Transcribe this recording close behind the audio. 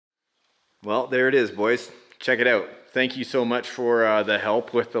Well, there it is, boys. Check it out. Thank you so much for the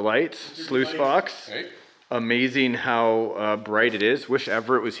help with the lights, SluiceBox. Right. Amazing how bright it is. Wish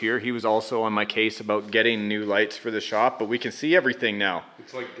Everett was here. He was also on my case about getting new lights for the shop, but we can see everything now.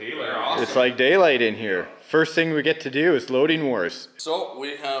 It's like daylight. Awesome. It's like daylight in here. First thing we get to do is loading wars. So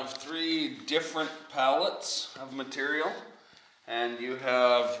we have 3 different pallets of material, and you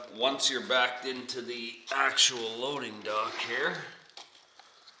have, once you're backed into the actual loading dock here,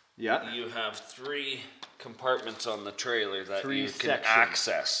 yeah, you have 3 compartments on the trailer that 3 you can sections.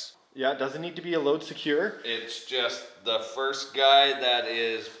 access. Yeah, it doesn't need to be a load secure. It's just the first guy that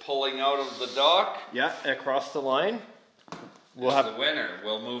is pulling out of the dock. Yeah, across the line. We'll have the winner.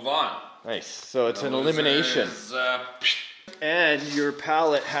 We'll move on. Nice. So it's an elimination. And your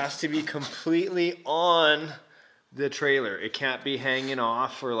pallet has to be completely on the trailer. It can't be hanging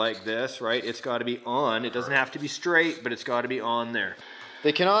off or like this, right? It's got to be on. It doesn't have to be straight, but it's got to be on there.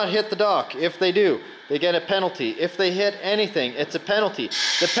 They cannot hit the dock. If they do, they get a penalty. If they hit anything, it's a penalty.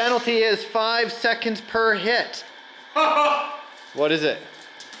 The penalty is 5 seconds per hit. What is it?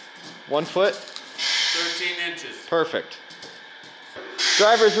 1 foot? 13 inches. Perfect.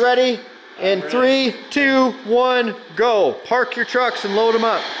 Drivers ready? In 3, 2, 1, go. Park your trucks and load them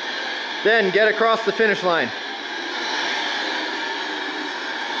up. Then get across the finish line.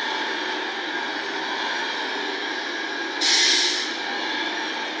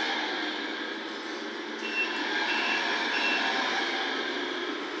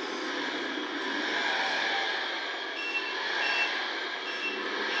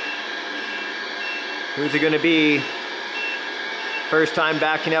 Who's it going to be? First time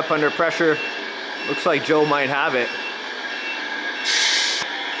backing up under pressure. Looks like Joe might have it.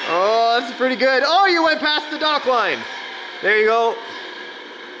 Oh, that's pretty good. Oh, you went past the dock line. There you go.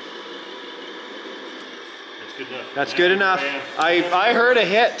 That's good enough. That's good enough. I heard a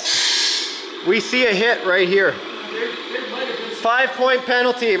hit. We see a hit right here. 5-point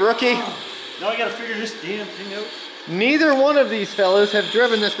penalty, rookie. Now I gotta figure this damn thing out. Neither one of these fellas have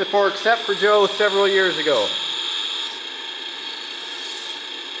driven this before except for Joe several years ago.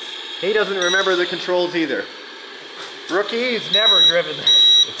 He doesn't remember the controls either. Rookie's never driven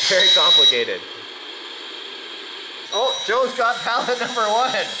this. It's very complicated. Oh, Joe's got pallet number 1.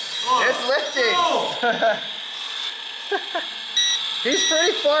 Oh, it's lifting. Oh. He's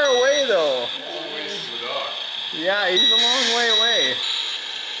pretty far away though. Yeah, he's a long way away.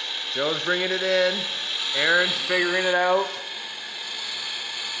 Joe's bringing it in. Aaron's figuring it out.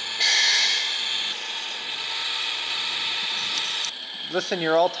 Listen,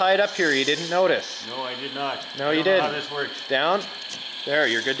 you're all tied up here. You didn't notice. No, I did not. No, you didn't. How this works. Down. There,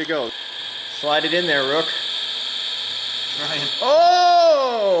 you're good to go. Slide it in there, Rook. Ryan.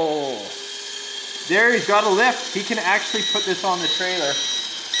 Oh! There, he's got a lift. He can actually put this on the trailer.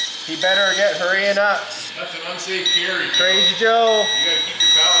 He better get hurrying up. That's an unsafe carry. Crazy Joe. You gotta keep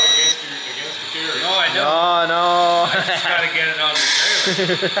your pallet against the carry. No, I don't. No. I just gotta get it on the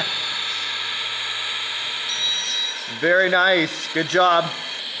trailer. Very nice. Good job.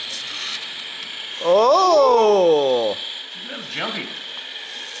 Oh! That was jumpy.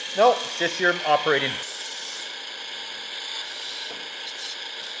 Nope, just your operating.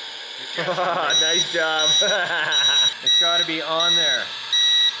 Nice job. It's got to be on there.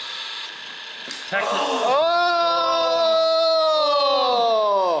 Oh!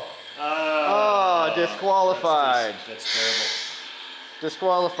 Disqualified. That's terrible.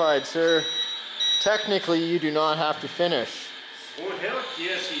 Disqualified, sir. Technically, you do not have to finish. Oh, hell,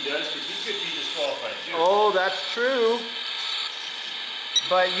 yes, he does, because he could be disqualified, too. Oh, that's true.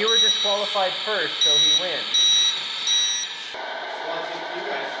 But you were disqualified first, so he wins.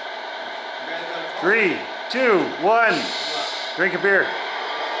 3, 2, 1. Drink a beer.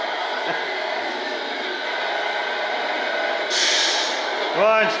 Come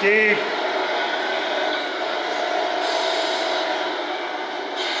on, Steve.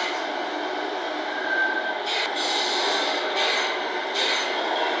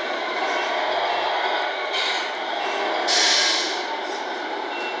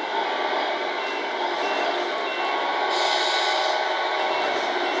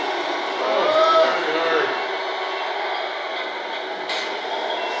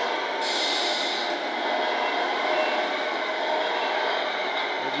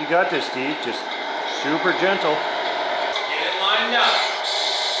 You got this, Steve. Just super gentle. Get it lined up.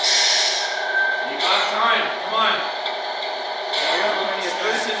 You got time. Come on.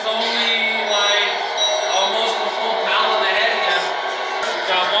 This is only like almost a full pallet ahead of you.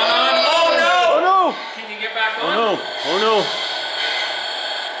 Got one on. Oh no! Oh no! Can you get back on? Oh no! Oh no!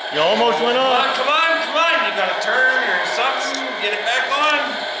 You almost went off. Come on! You gotta turn or something. Get it back on.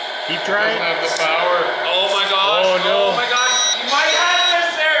 Keep trying. Doesn't have the power. Oh my gosh. Oh, no. Oh my gosh. You might have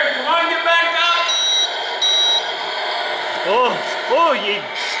this there. Come on, get back up. Oh, you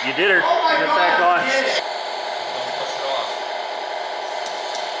did her. Oh my Get God, back on. I did it. Don't push it off.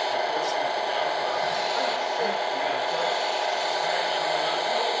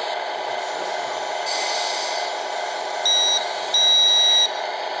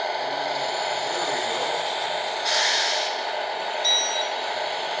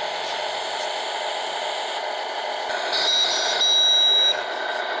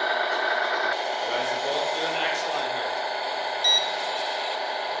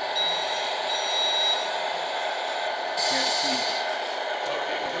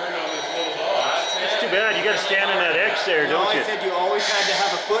 Bad, you got to stand in that X there, No, don't you? I said you always had to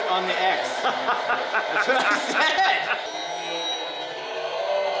have a foot on the X. That's what I said.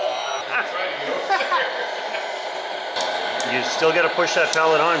 You still got to push that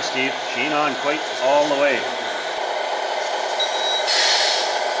pellet on, Steve. She ain't on quite all the way.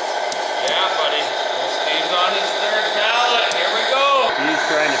 Yeah, buddy. Steve's on his third pallet. Here we go. He's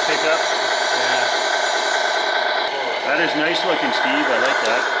trying to pick up. Yeah. That is nice looking, Steve. I like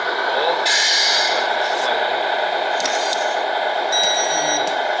that.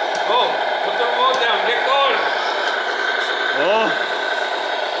 Oh, put the remote down. Get going. Oh,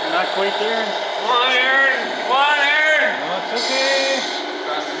 you're not quite there. Come on, Aaron. Come on, Aaron. No, it's okay.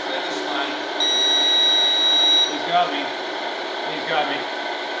 Across the finish line. He's got me. He's got me.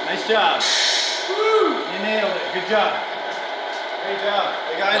 Nice job. Woo! You nailed it. Good job. Great job.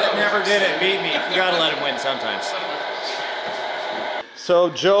 The guy that never did it beat me. You gotta let him win sometimes. So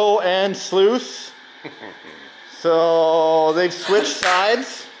Joe and Sleuth. So they've switched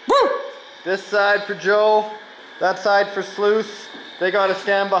sides. Woo! This side for Joe, that side for Sleuth. They got to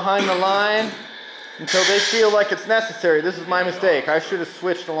stand behind the line until they feel like it's necessary. This is my mistake. I should have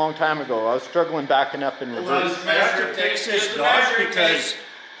switched a long time ago. I was struggling backing up in reverse. I have to fix this dodge because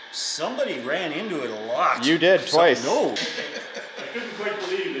somebody ran into it a lot. You did twice. No. I couldn't quite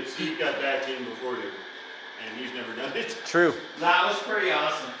believe that Steve got back in before you, and he's never done it. True. That was pretty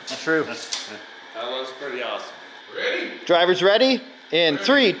awesome. True. That was pretty awesome. Ready? Drivers ready? In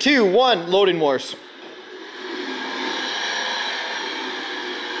 3, 2, 1, loading wars.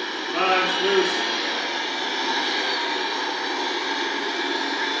 It's loose.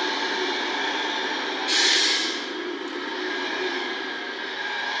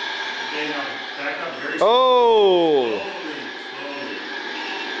 Okay, now back up very slowly. Oh! Slowly.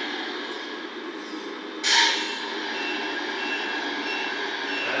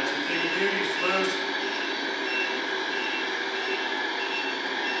 That's the thing to do, you slows.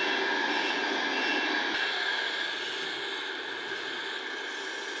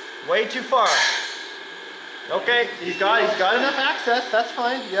 Way too far. Okay, he's got enough access. That's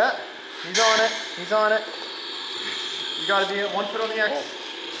fine. Yeah, he's on it. He's on it. You got to be 1 foot on the X.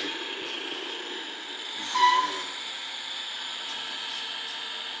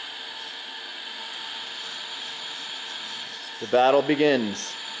 The battle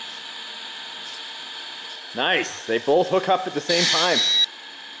begins. Nice. They both hook up at the same time.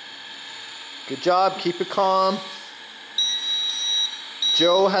 Good job. Keep it calm.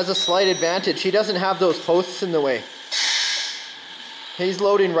 Joe has a slight advantage. He doesn't have those posts in the way. He's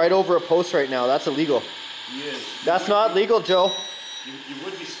loading right over a post right now. That's illegal. He is. That's not legal, Joe. You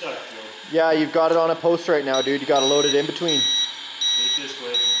would be stuck, Joe. Yeah, you've got it on a post right now, dude. You got to load it in between. Get this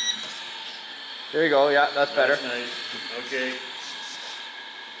way. There you go. Yeah, that's better. That's nice. Okay.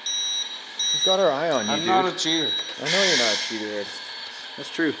 We've got our eye on you, I'm dude. not a cheater. I know you're not a cheater, Ed. That's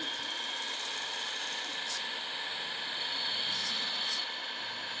true.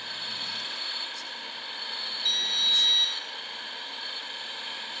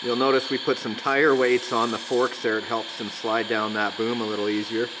 You'll notice we put some tire weights on the forks there. It helps them slide down that boom a little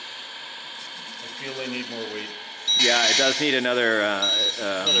easier. I feel they need more weight. Yeah, it does need another...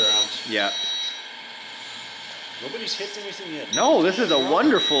 Another ounce. Yeah. Nobody's hit anything yet. No, this is a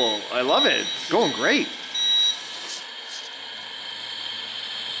wonderful... I love it. It's going great.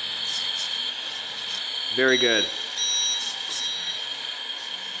 Very good.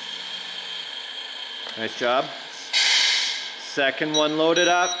 Nice job. Second one loaded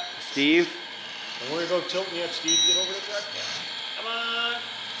up. Steve. Don't worry about tilting yet, Steve. Get over the truck. Come on.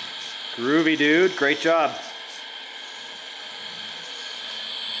 Groovy, dude. Great job.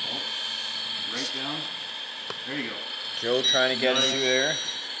 Right down. There you go. Joe trying to get into there.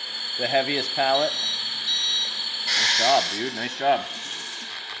 The heaviest pallet. Nice job, dude. Nice job.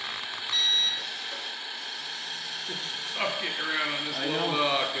 Tough getting around on this I little know.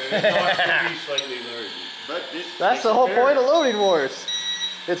 dock. Not to be slightly larger. But That's the whole point of loading wars.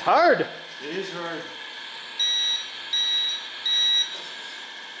 It's hard. It is hard.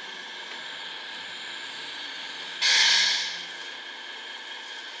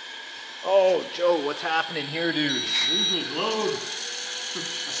 Oh, Joe, what's happening here, dude? Losing his load.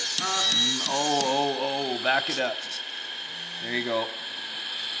 Oh, back it up. There you go.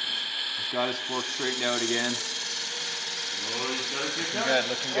 He's got his fork straightened out again. Oh, he's got it picked up. Good,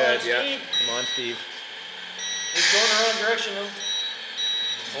 looking good, yeah. Steve. Come on, Steve. It's going the wrong direction though.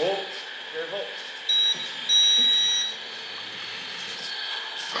 Oh, careful.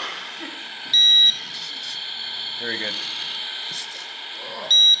 Very good.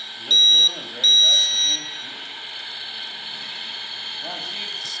 Lift one and drag it back again. Come on,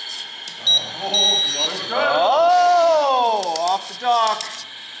 Steve. Oh, Oh, off the dock.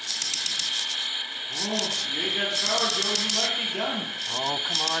 you ain't got power, Joe. You might be done. Oh,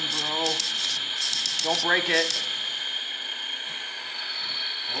 come on, bro. Don't break it.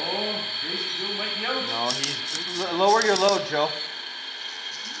 Oh, Joe might be out. No, lower your load, Joe.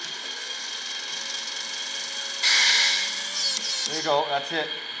 There you go, that's it.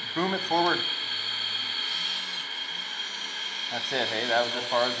 Boom it forward. That's it, hey, that was as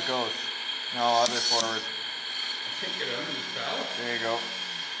far as it goes. No, other forward. I can't get under this pallet. There you go.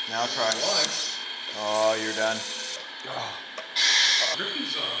 Now try. Why? Oh, you're done.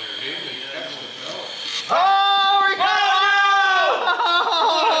 Drippings on there, hey? They catch the pallet. Oh, we got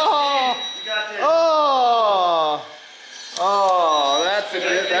it! You got this. Oh, that's a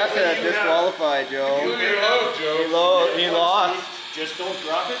disqualified, Joe. You load, Joe. He lost. Just don't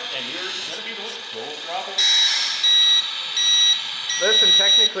drop it, and you're gonna be the one. Don't drop it. Listen,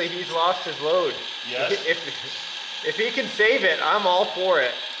 technically he's lost his load. Yes. If he can save it, I'm all for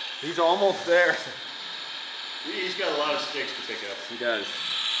it. He's almost there. He's got a lot of sticks to pick up. He does.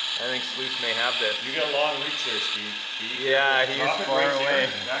 I think Sluice may have this. You got a long reach there, Steve. Yeah, he is Drop it far right away. there,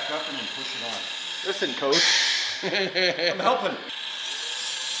 back up and then push it on. Listen, coach. I'm helping.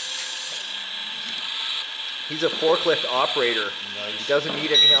 He's a forklift operator. Nice. He doesn't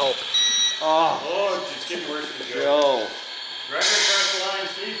need any help. Oh, Oh, it's getting worse than Joe. Joe. Right across the line,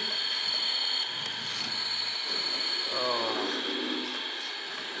 Steve.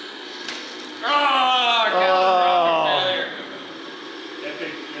 Catastrophic failure.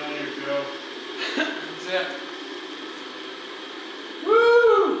 Epic failure, Joe. That's it.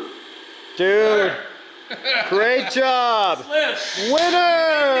 Dude, great job. Lift.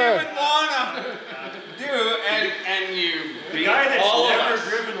 Winner. And you The beat guy that's all of never us.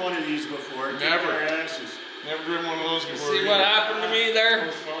 driven one of these before. Never. Our asses. Never driven one of those before. See what happened to me there? That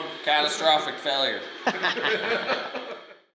was fun. Catastrophic failure.